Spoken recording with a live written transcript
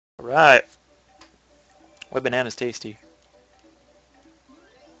Alright. What banana's tasty?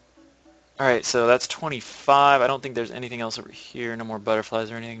 Alright, so that's 25. I don't think there's anything else over here. No more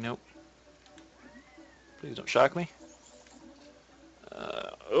butterflies or anything. Nope. Please don't shock me.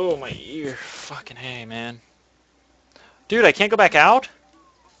 Oh, my ear. Fucking hey, man. Dude, I can't go back out?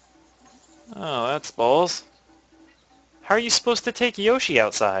 Oh, that's balls. How are you supposed to take Yoshi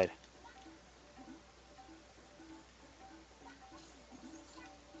outside?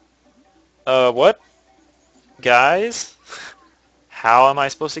 What? Guys? How am I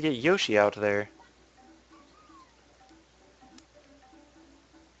supposed to get Yoshi out there?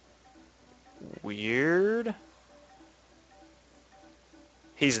 Weird.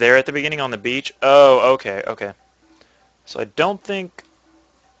 He's there at the beginning on the beach? Oh, okay, okay. So I don't think...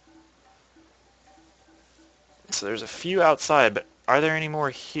 So there's a few outside, but are there any more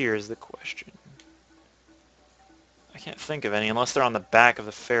here is the question. I can't think of any unless they're on the back of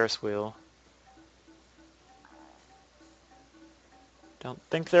the Ferris wheel. Don't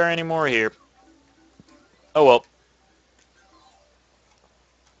think there are any more here. Oh well.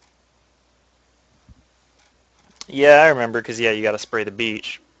 Yeah, I remember, because yeah, you gotta spray the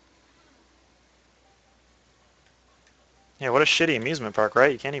beach. Yeah, what a shitty amusement park,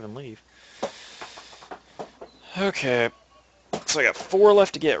 right? You can't even leave. Okay. So I got 4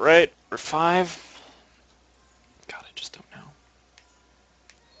 left to get, right? Or 5? God, I just don't know.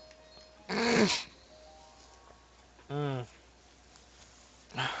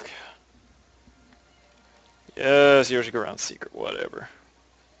 Okay. Yes, Yoshi go around secret, whatever.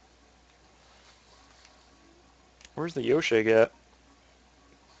 Where's the Yoshi at?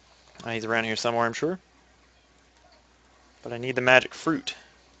 He's around here somewhere, I'm sure. But I need the magic fruit.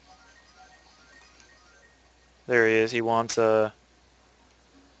 There he is. He wants the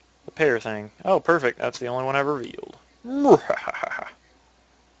pear thing. Oh, perfect. That's the only one I've revealed.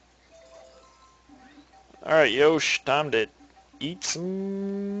 Alright, Yosh, time to eat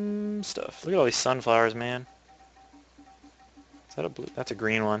some stuff. Look at all these sunflowers, man. Is that a blue? That's a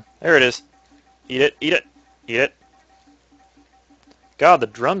green one. There it is. Eat it, eat it, eat it. God, the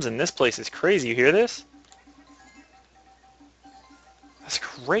drums in this place is crazy. You hear this? That's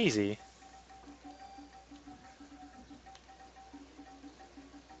crazy.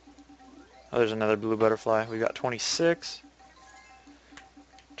 Oh, there's another blue butterfly. We got 26.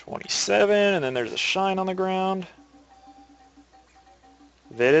 27, and then there's a shine on the ground.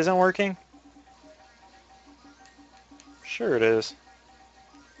 Vid isn't working? Sure it is.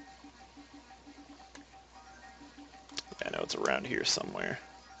 Yeah, I know it's around here somewhere.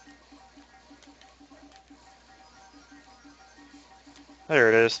 There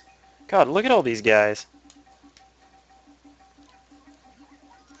it is. God, look at all these guys.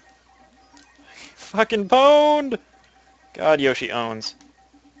 Fucking pwned! God, Yoshi owns.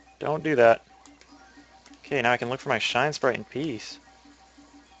 Don't do that. Okay, now I can look for my shine sprite in peace.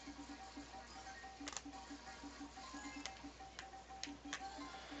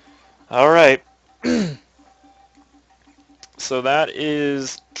 Alright. So that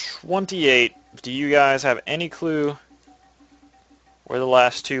is 28. Do you guys have any clue where the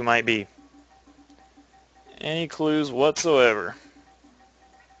last 2 might be? Any clues whatsoever?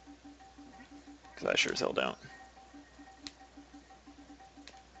 Because I sure as hell don't.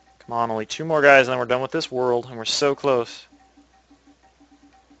 Come on, only 2 more guys and then we're done with this world, and we're so close.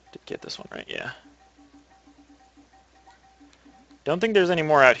 Did get this one right, yeah. Don't think there's any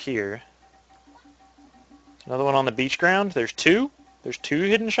more out here. Another one on the beach ground. There's 2? There's 2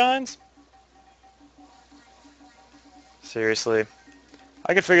 hidden shines? Seriously.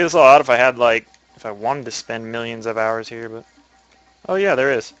 I could figure this all out if I had, like, if I wanted to spend millions of hours here, but... Oh yeah,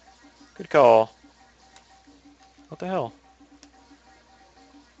 there is. Good call. What the hell?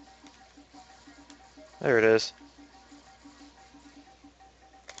 There it is.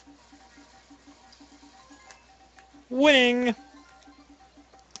 Winning!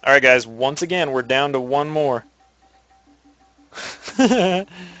 Alright guys, once again, we're down to 1 more.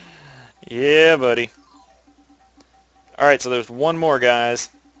 Yeah, buddy. Alright, so there's 1 more, guys.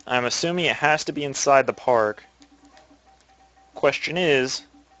 I'm assuming it has to be inside the park. Question is,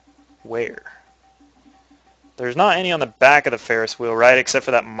 where? There's not any on the back of the Ferris wheel, right? Except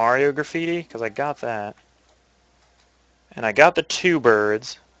for that Mario graffiti, because I got that. And I got the 2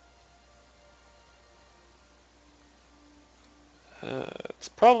 birds. It's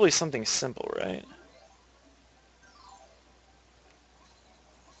probably something simple, right?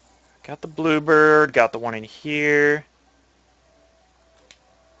 Got the bluebird, got the one in here.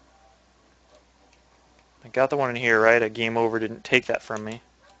 I got the one in here, right? A game over didn't take that from me.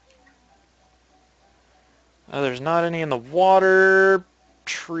 There's not any in the water.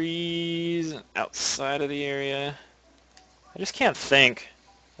 trees outside of the area. I just can't think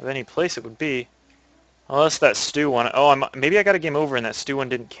of any place it would be. Unless that Stu one. Oh, maybe I got a game over and that Stu one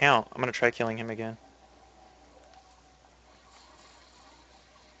didn't count. I'm going to try killing him again.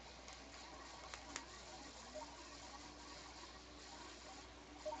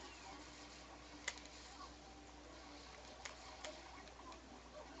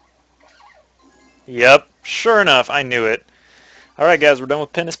 Yep, sure enough, I knew it. Alright guys, we're done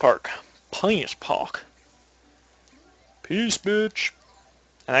with Penis Park. Penis Park. Peace, bitch.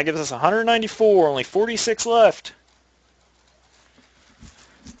 And that gives us 194, only 46 left.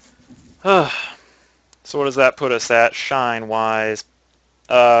 So what does that put us at, shine-wise?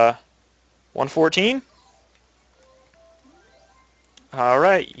 114?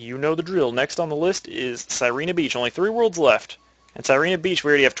 Alright, you know the drill. Next on the list is Sirena Beach. Only 3 worlds left. And Sirena Beach, we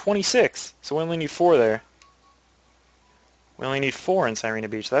already have 26, so we only need 4 there. We only need 4 in Sirena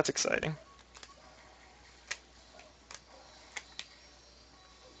Beach. That's exciting.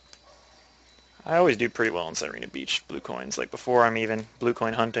 I always do pretty well in Sirena Beach blue coins, like before I'm even blue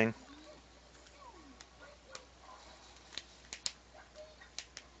coin hunting.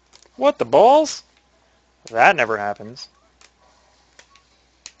 What, the balls? That never happens.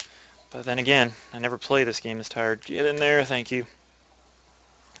 But then again, I never play this game this tired. Get in there, thank you.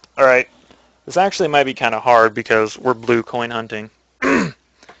 Alright, this actually might be kind of hard because we're blue coin hunting.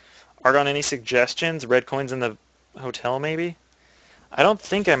 Argon, any suggestions? Red coins in the hotel, maybe? I don't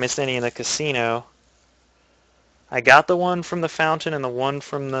think I missed any in the casino. I got the one from the fountain and the one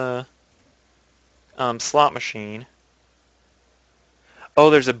from the slot machine. Oh,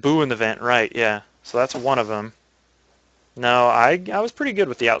 there's a boo in the vent, right, yeah. So that's one of them. No, I was pretty good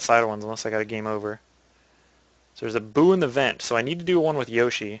with the outside ones unless I got a game over. So there's a boo in the vent, so I need to do one with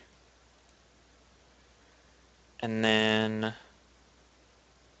Yoshi. And then...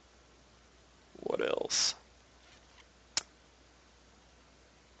 what else?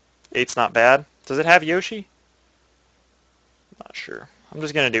 8's not bad. Does it have Yoshi? Not sure. I'm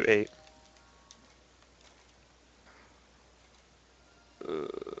just going to do 8.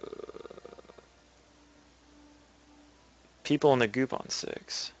 People in the goop on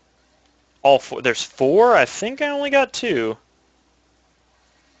 6. All 4. There's 4? I think I only got 2.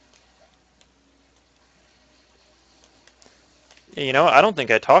 Yeah, you know, I don't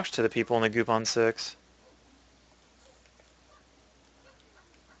think I talked to the people in the goop on 6.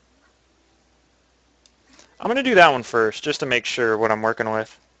 I'm going to do that one first, just to make sure what I'm working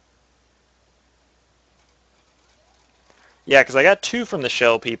with. Yeah, because I got 2 from the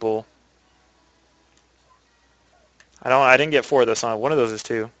shell people. I didn't get 4 this time. One of those is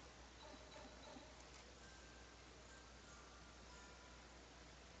 2.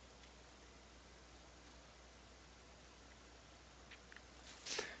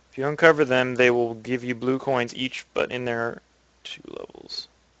 If you uncover them, they will give you blue coins each, but in their 2 levels.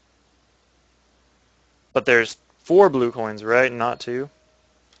 But there's 4 blue coins, right? Not 2?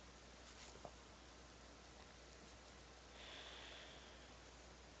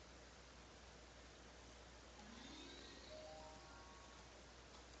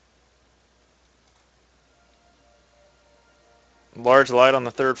 Large light on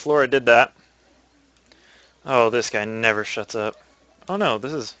the 3rd floor. I did that. Oh, this guy never shuts up. Oh no,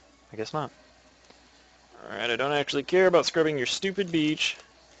 this is... I guess not. Alright, I don't actually care about scrubbing your stupid beach.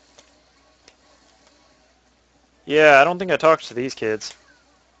 Yeah, I don't think I talked to these kids.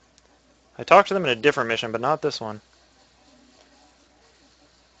 I talked to them in a different mission, but not this one.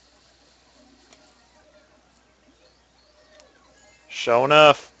 Show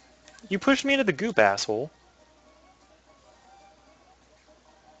enough. You pushed me into the goop, asshole.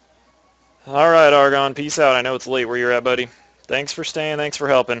 Alright, Argon, peace out. I know it's late where you're at, buddy. Thanks for staying, thanks for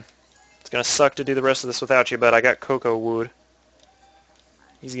helping. It's gonna suck to do the rest of this without you, but I got cocoa wood.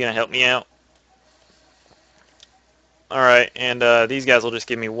 He's gonna help me out. Alright, and these guys will just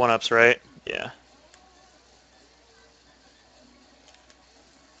give me 1-ups, right? Yeah.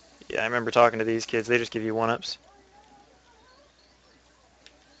 Yeah, I remember talking to these kids. They just give you 1-ups.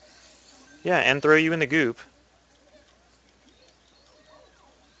 Yeah, and throw you in the goop.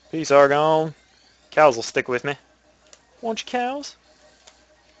 Peace, Argon. Cows will stick with me. Won't you, cows?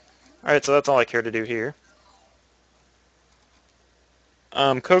 Alright, so that's all I care to do here.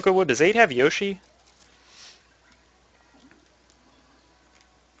 Cocoa wood, does 8 have Yoshi?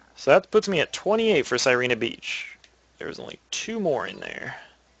 So that puts me at 28 for Sirena Beach. There's only 2 more in there.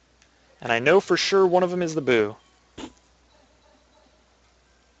 And I know for sure one of them is the boo.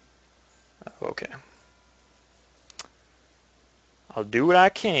 Okay. I'll do what I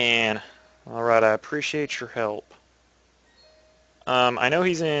can. Alright, I appreciate your help. I know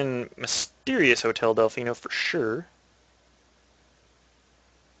he's in Mysterious Hotel Delfino for sure.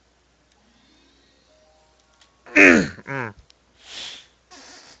 Mm.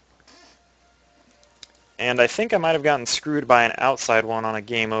 And I think I might have gotten screwed by an outside one on a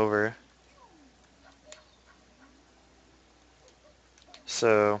game over.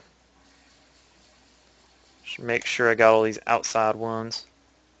 So, should make sure I got all these outside ones.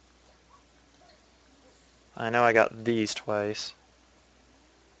 I know I got these twice.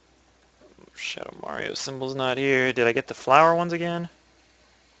 Shadow Mario symbol's not here. Did I get the flower ones again?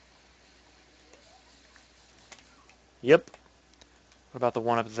 Yep. What about the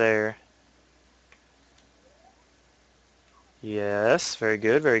one up there? Yes, very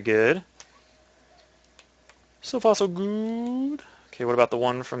good, very good. So far so good. Okay, what about the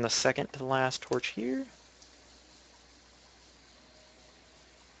one from the second to the last torch here?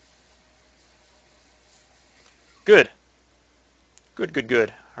 Good. Good, good,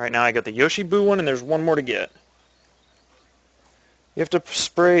 good. Alright, now I got the Yoshi Boo one, and there's one more to get. You have to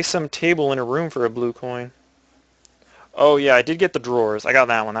spray some table in a room for a blue coin. Oh, yeah, I did get the drawers. I got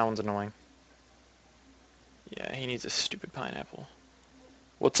that one. That one's annoying. Yeah, he needs a stupid pineapple.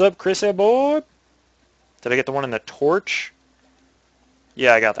 What's up, Chris, boy? Did I get the one in the torch?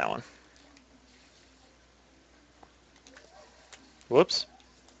 Yeah, I got that one. Whoops.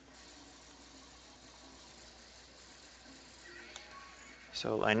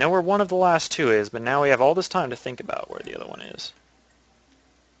 So I know where one of the last two is, but now we have all this time to think about where the other one is.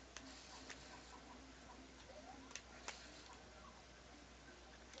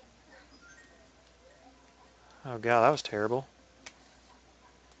 Oh god, that was terrible.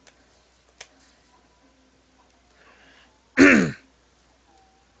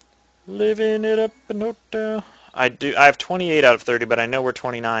 Living it up in hotel. I have 28 out of 30, but I know where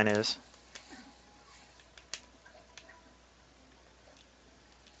 29 is.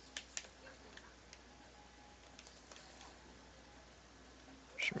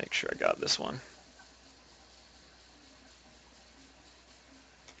 Should make sure I got this one.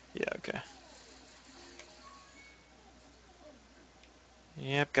 Yeah, okay.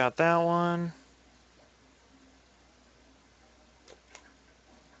 Yep, got that one.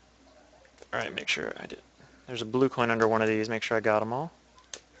 Alright, make sure I did. There's a blue coin under one of these. Make sure I got them all.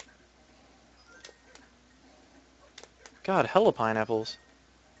 God, hella pineapples.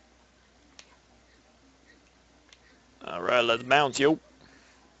 Alright, let's bounce, yo.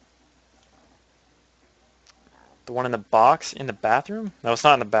 The one in the box? In the bathroom? No, it's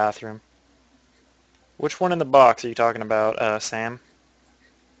not in the bathroom. Which one in the box are you talking about, Sam?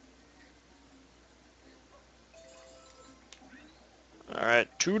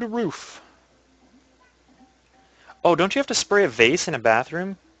 Alright, to the roof. Oh, don't you have to spray a vase in a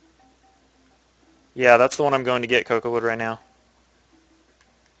bathroom? Yeah, that's the one I'm going to get, Cocoa Wood, right now.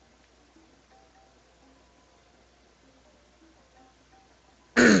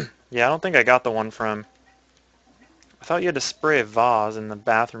 Yeah, I don't think I got the one from... I thought you had to spray a vase in the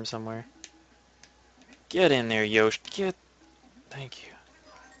bathroom somewhere. Get in there, Yosh. Get... Thank you.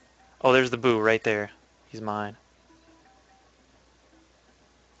 Oh, there's the Boo right there. He's mine.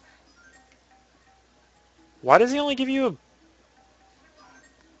 Why does he only give you a...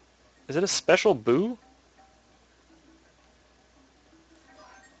 Is it a special Boo?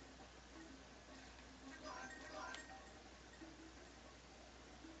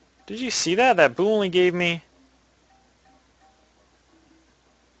 Did you see that? That Boo only gave me...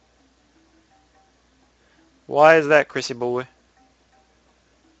 Why is that, Chrissy boy?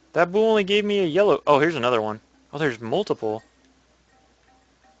 That Boo only gave me a yellow... Oh, here's another one. Oh, there's multiple.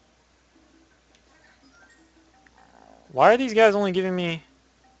 Why are these guys only giving me...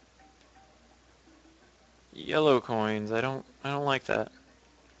 yellow coins? I don't like that.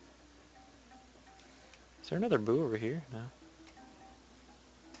 Is there another Boo over here? No.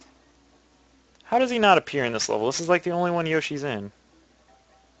 How does he not appear in this level? This is like the only one Yoshi's in.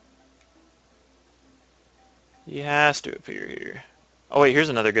 He has to appear here. Oh wait, here's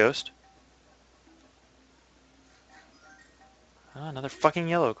another ghost. Ah, another fucking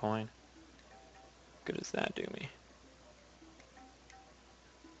yellow coin. What good does that do me?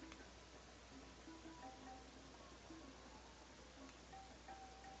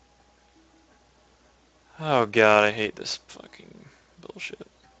 Oh god, I hate this fucking bullshit.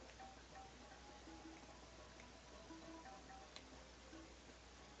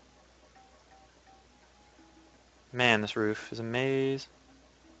 Man, this roof is a maze.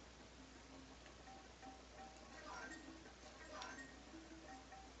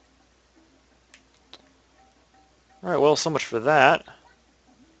 Alright, well, so much for that.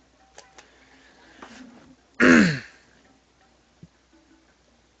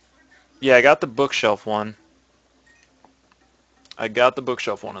 Yeah, I got the bookshelf one. I got the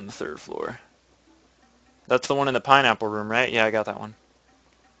bookshelf one on the 3rd floor. That's the one in the pineapple room, right? Yeah, I got that one.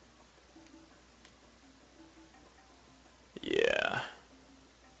 Yeah.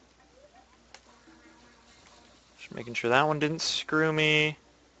 Just making sure that one didn't screw me.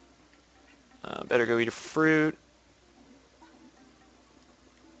 Better go eat a fruit.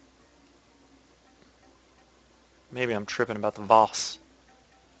 Maybe I'm tripping about the Voss.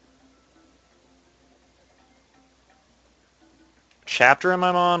 Chapter am I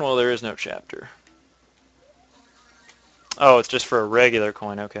on? Well, there is no chapter. Oh, it's just for a regular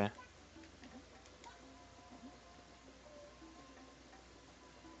coin. Okay.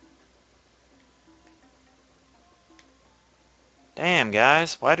 Damn,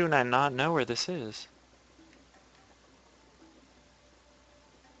 guys. Why do I not know where this is?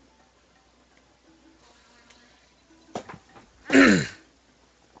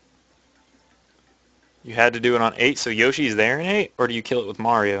 You had to do it on 8, so Yoshi's there in 8? Or do you kill it with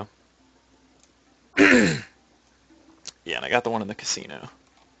Mario? Yeah, and I got the one in the casino.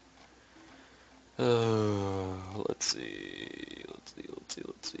 Let's see.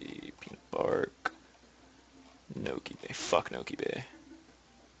 Let's see. Peanut Bark. Noki Bay. Fuck Noki Bay.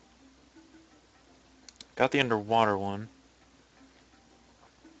 Got the underwater one.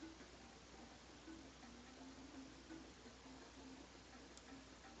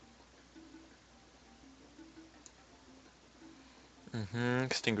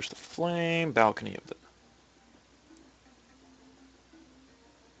 Extinguish the flame. Balcony of the...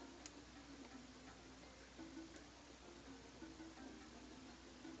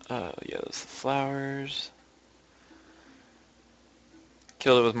 yeah, those the flowers.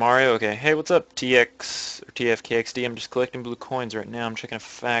 Killed it with Mario. Okay. Hey, what's up, TX or TFKXD? I'm just collecting blue coins right now. I'm checking a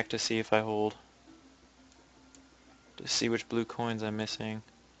fact to see if I hold. To see which blue coins I'm missing.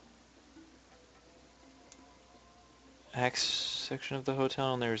 Axe section of the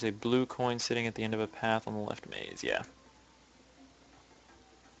hotel, and there's a blue coin sitting at the end of a path on the left maze. Yeah.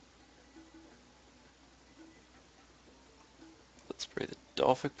 Let's spray the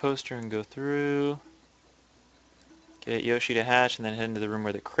Dolphic poster and go through. Get Yoshi to hatch and then head into the room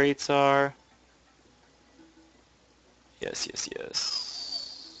where the crates are. Yes, yes,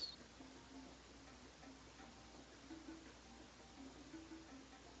 yes.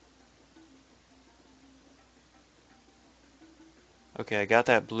 Okay, I got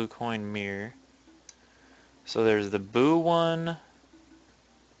that blue coin mirror. So there's the Boo one.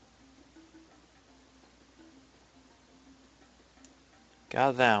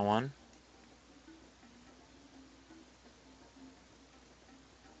 Got that one.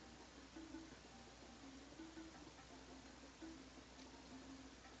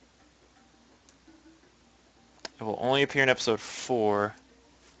 It will only appear in episode 4.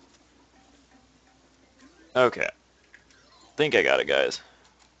 Okay. Think I got it, guys.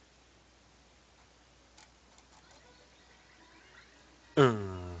 God,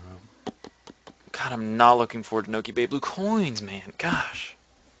 I'm not looking forward to Noki Bay blue coins, man. Gosh.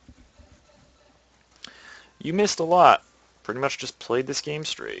 You missed a lot. Pretty much just played this game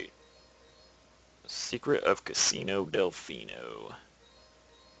straight. Secret of Casino Delfino.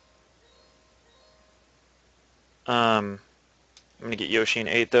 I'm gonna get Yoshi in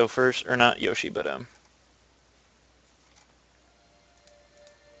 8 though first, or not Yoshi, but oh,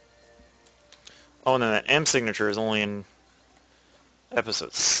 and then that M signature is only in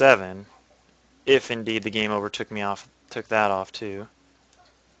episode 7, if indeed the game over took that off too,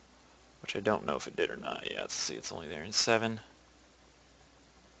 which I don't know if it did or not. Yeah, let's see, it's only there in 7.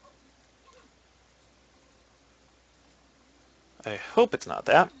 I hope it's not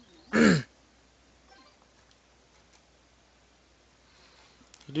that.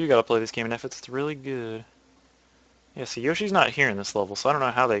 You do gotta play this game in F, it's really good. Yeah, see, Yoshi's not here in this level, so I don't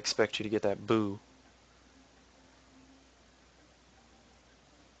know how they expect you to get that Boo.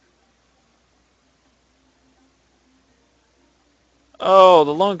 Oh,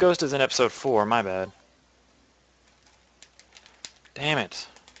 the Lone Ghost is in episode 4, my bad. Damn it.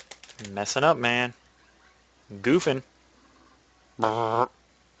 Messing up, man. Goofing. Get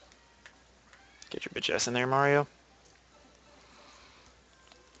your bitch ass in there, Mario.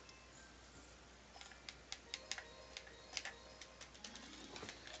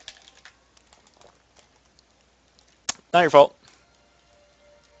 Not your fault.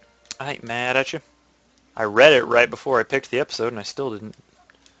 I ain't mad at you. I read it right before I picked the episode, and I still didn't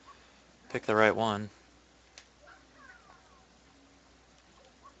pick the right one.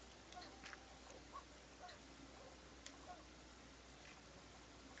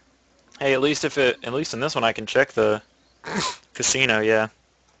 Hey, at least in this one I can check the casino, yeah.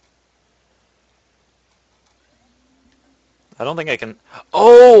 I don't think I can...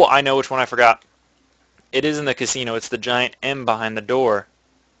 Oh, I know which one I forgot. It is in the casino. It's the giant M behind the door.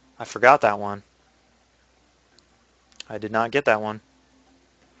 I forgot that one. I did not get that one.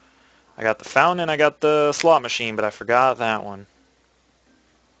 I got the fountain and I got the slot machine, but I forgot that one.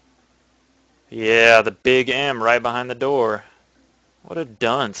 Yeah, the big M right behind the door. What a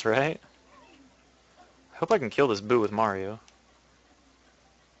dunce, right? I hope I can kill this boo with Mario.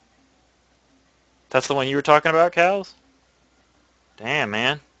 That's the one you were talking about, Cows? Damn,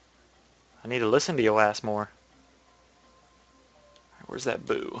 man. I need to listen to your ass more. Where's that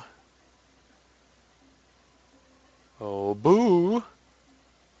boo? Oh, boo.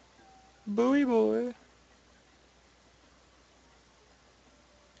 Booey boy.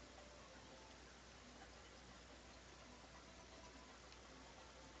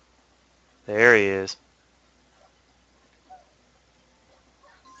 There he is.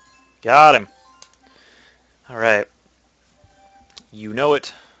 Got him. Alright. You know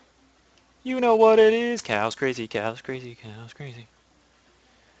it. You know what it is. Cow's crazy, cow's crazy, cow's crazy.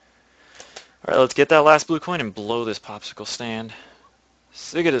 Alright, let's get that last blue coin and blow this popsicle stand.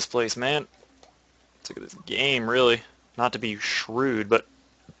 Sick of this place, man. Sick of this game, really. Not to be shrewd, but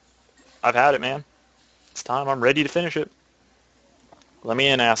I've had it, man. It's time. I'm ready to finish it. Let me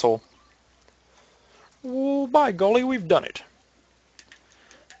in, asshole. Oh, by golly, we've done it.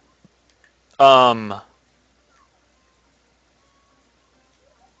 I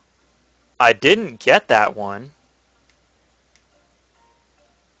didn't get that one.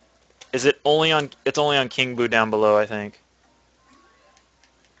 Is it only on... It's only on King Boo down below, I think.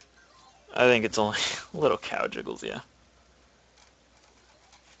 I think it's only little cow jiggles, yeah.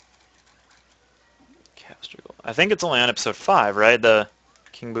 Cow jiggle. I think it's only on episode 5, right? The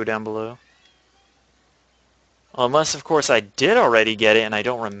King Boo down below. Unless, of course, I did already get it and I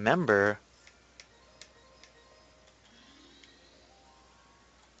don't remember.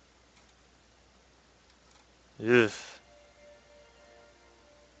 Ugh.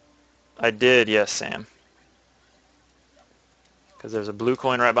 I did, yes, Sam. Because there's a blue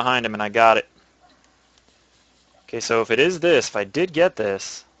coin right behind him and I got it. Okay, so if it is this, if I did get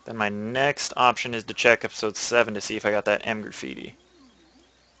this, then my next option is to check episode 7 to see if I got that M graffiti.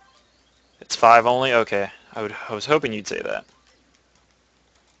 It's 5 only? Okay. I was hoping you'd say that.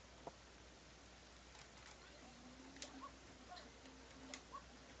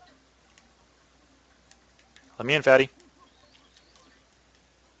 Let me in, fatty.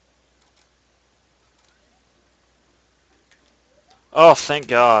 Oh, thank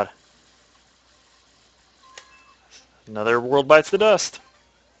God. Another world bites the dust.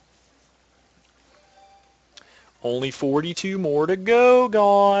 Only 42 more to go,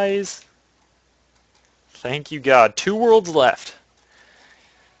 guys. Thank you, God. 2 worlds left.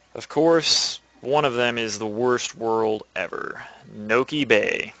 Of course, one of them is the worst world ever. Noki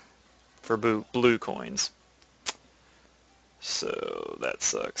Bay for blue coins. So, that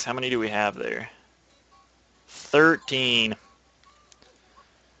sucks. How many do we have there? 13.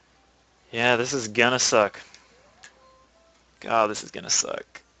 Yeah, this is gonna suck. God, this is gonna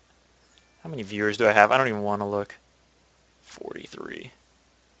suck. How many viewers do I have? I don't even want to look. 43.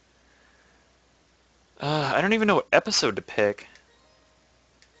 I don't even know what episode to pick.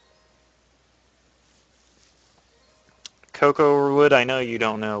 Coco Wood, I know you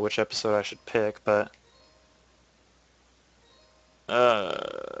don't know which episode I should pick, but...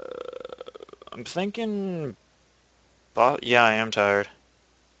 I'm thinking... Yeah, I am tired.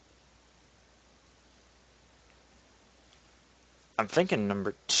 I'm thinking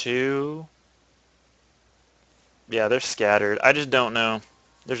number 2. Yeah, they're scattered. I just don't know.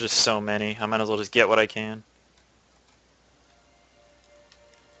 There's just so many. I might as well just get what I can.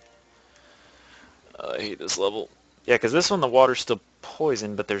 I hate this level. Yeah, because this one the water's still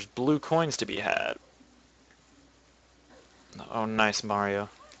poisoned, but there's blue coins to be had. Oh, nice, Mario.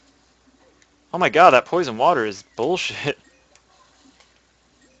 Oh my God, that poison water is bullshit.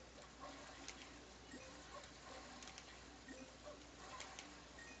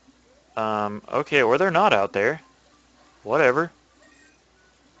 Okay, or they're not out there. Whatever.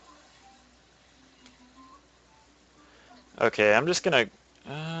 Okay, I'm just gonna...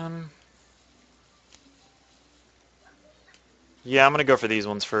 Yeah, I'm gonna go for these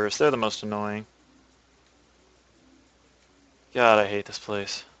ones first. They're the most annoying. God, I hate this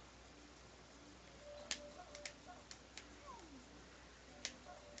place.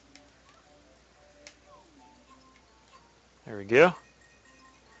 There we go.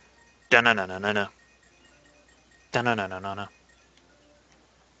 Da-na-na-na-na-na. Da-na-na-na-na-na.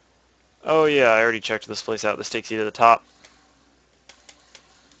 Oh yeah, I already checked this place out. This takes you to the top.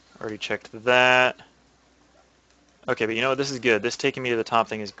 Already checked that. Okay, but you know what? This is good. This taking me to the top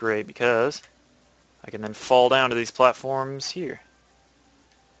thing is great because I can then fall down to these platforms here.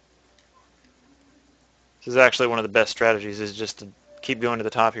 This is actually one of the best strategies, is just to keep going to the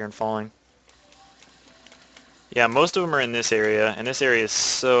top here and falling. Yeah, most of them are in this area, and this area is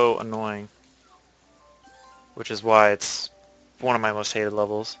so annoying, which is why it's one of my most hated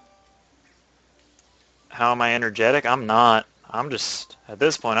levels. How am I energetic? I'm not. I'm just, at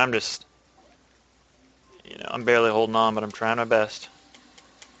this point, I'm just, I'm barely holding on, but I'm trying my best.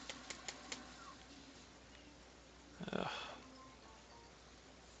 Ugh.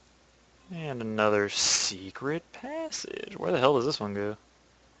 And another secret passage. Where the hell does this one go?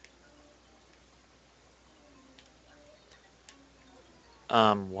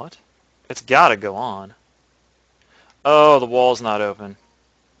 What? It's gotta go on. Oh, the wall's not open.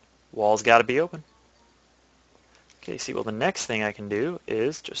 Wall's gotta be open. Okay, see, well, the next thing I can do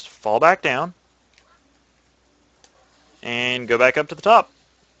is just fall back down and go back up to the top.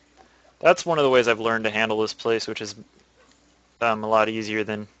 That's one of the ways I've learned to handle this place, which is a lot easier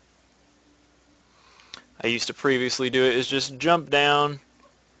than I used to previously do it, is just jump down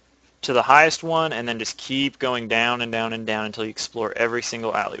to the highest one and then just keep going down and down and down until you explore every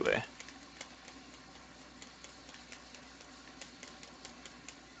single alleyway.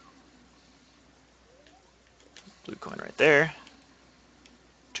 Blue coin right there.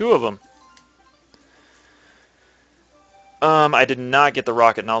 2 of them. I did not get the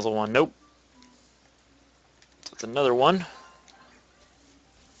rocket nozzle one. Nope. So that's another one.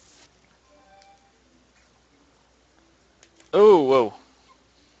 Oh, whoa.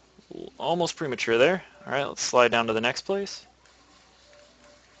 Almost premature there. Alright, let's slide down to the next place.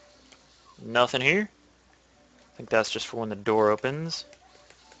 Nothing here. I think that's just for when the door opens.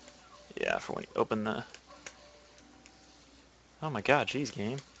 Yeah, for when you open the... Oh my god, jeez,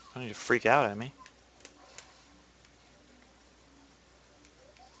 game. I don't need to freak out at me.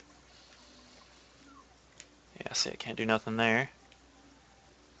 Yeah, see, I can't do nothing there.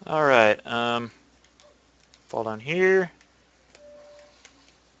 Alright, fall down here.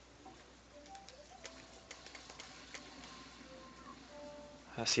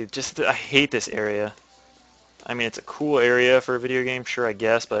 I see, I hate this area. I mean, it's a cool area for a video game, sure, I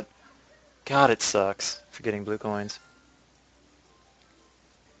guess, but god, it sucks for getting blue coins.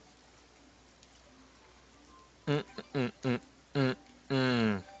 Mm, mm, mm, mm,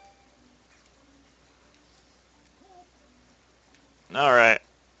 mm. Alright,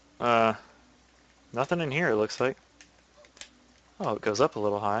 nothing in here, it looks like. Oh, it goes up a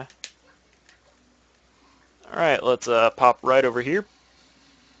little high. Alright, let's pop right over here.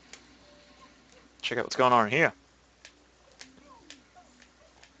 Check out what's going on here.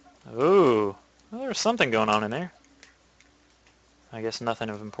 Ooh, well, there's something going on in there. I guess nothing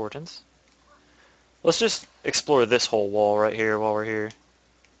of importance. Let's just explore this whole wall right here while we're here.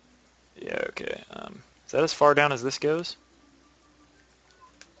 Yeah, okay. Is that as far down as this goes?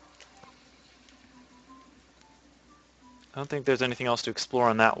 I don't think there's anything else to explore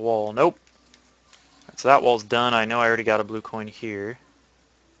on that wall. Nope. Right, so that wall's done. I know I already got a blue coin here.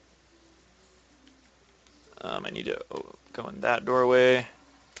 I need to go in that doorway.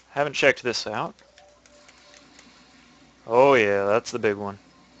 Haven't checked this out. Oh yeah, that's the big one.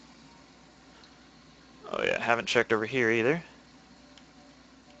 Oh yeah, haven't checked over here either.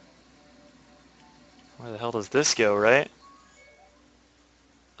 Where the hell does this go, right?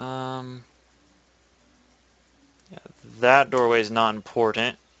 Yeah, that doorway is not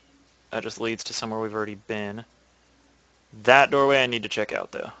important. That just leads to somewhere we've already been. That doorway I need to check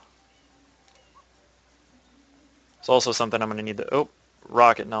out, though. It's also something I'm going to need the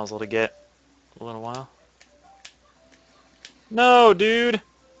rocket nozzle to get a little while. No, dude!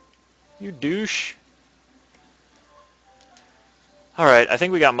 You douche. Alright, I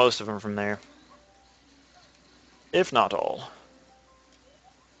think we got most of them from there. If not all.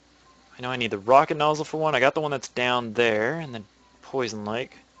 I know I need the rocket nozzle for one. I got the one that's down there in the poison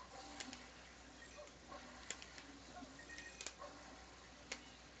lake.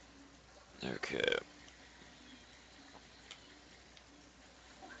 Okay.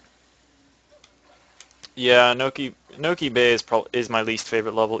 Yeah, Noki Bay is my least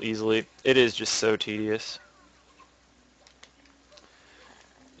favorite level easily. It is just so tedious.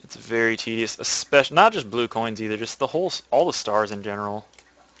 It's very tedious, especially not just blue coins either, just all the stars in general.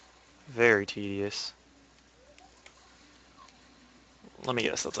 Very tedious. Let me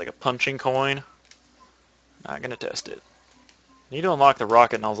guess, that's like a punching coin. Not gonna test it. Need to unlock the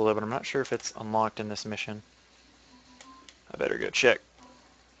rocket nozzle though, but I'm not sure if it's unlocked in this mission. I better go check.